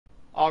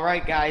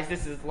Alright guys,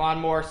 this is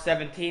Lawnmower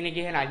 17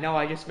 again. I know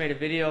I just made a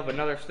video of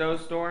another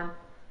snowstorm,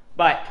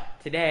 but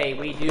today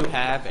we do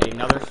have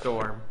another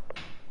storm.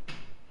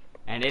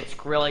 And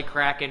it's really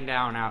cracking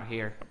down out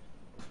here.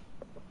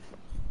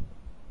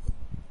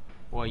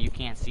 Well, you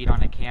can't see it on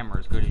the camera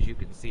as good as you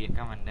can see it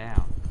coming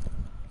down.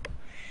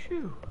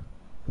 Phew.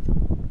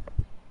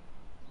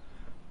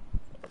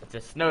 It's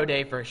a snow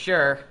day for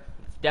sure.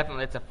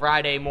 It's a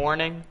Friday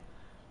morning,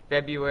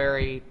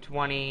 February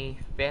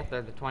 25th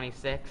or the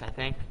 26th, I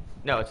think.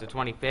 No, it's the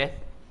 25th,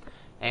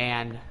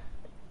 and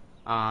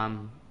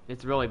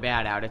it's really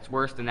bad out. It's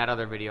worse than that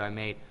other video I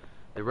made.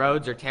 The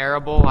roads are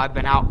terrible. I've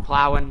been out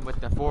plowing with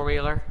the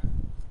four-wheeler.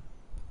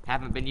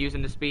 Haven't been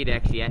using the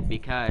SpeedX yet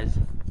because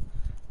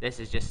this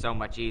is just so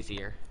much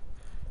easier.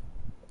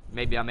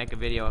 Maybe I'll make a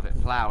video of it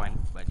plowing,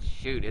 but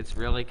shoot, it's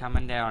really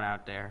coming down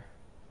out there.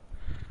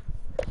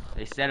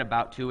 They said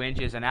about 2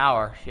 inches an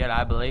hour. Shit,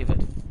 I believe it.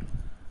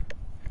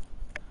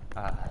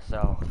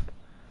 So,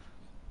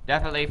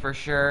 definitely for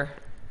sure,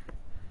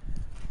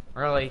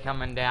 really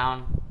coming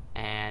down,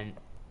 and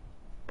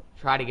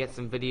try to get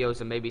some videos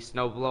of maybe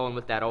snow blowing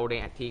with that old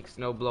antique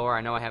snow blower.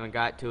 I know I haven't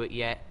got to it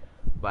yet,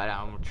 but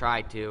I'm gonna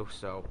try to,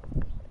 so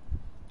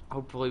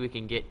hopefully we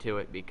can get to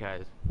it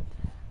because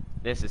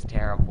this is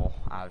terrible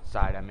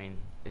outside. I mean,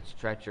 it's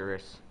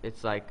treacherous.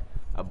 It's like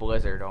a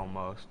blizzard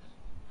almost.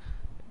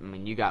 I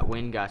mean, you got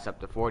wind gusts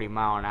up to 40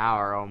 miles an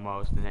hour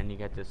almost, and then you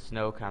get this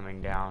snow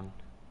coming down.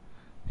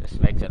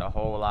 Just makes it a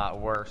whole lot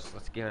worse.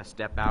 Let's get a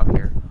step out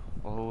here.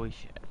 Holy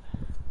shit.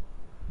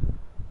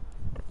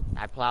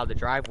 I plowed the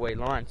driveway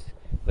once.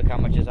 Look how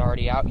much is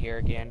already out here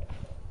again.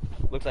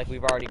 Looks like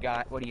we've already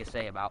got, what do you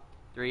say, about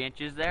 3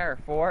 inches there, or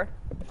 4?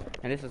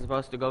 And this is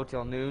supposed to go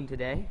till noon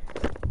today.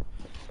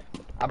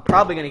 I'm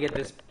probably going to get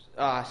this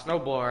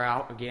snowblower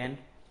out again.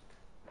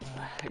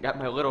 I got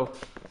my little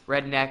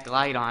redneck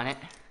light on it.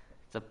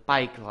 It's a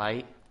bike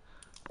light.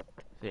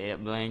 See,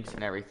 it blinks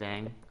and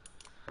everything.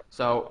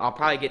 So I'll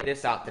probably get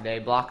this out today,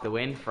 block the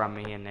wind from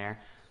me in there.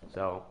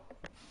 So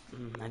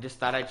I just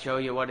thought I'd show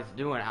you what it's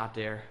doing out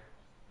there.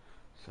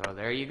 So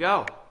there you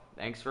go.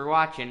 Thanks for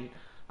watching.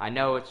 I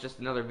know it's just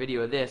another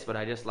video of this, but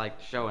I just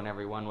like showing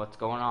everyone what's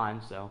going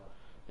on. So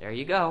there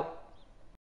you go.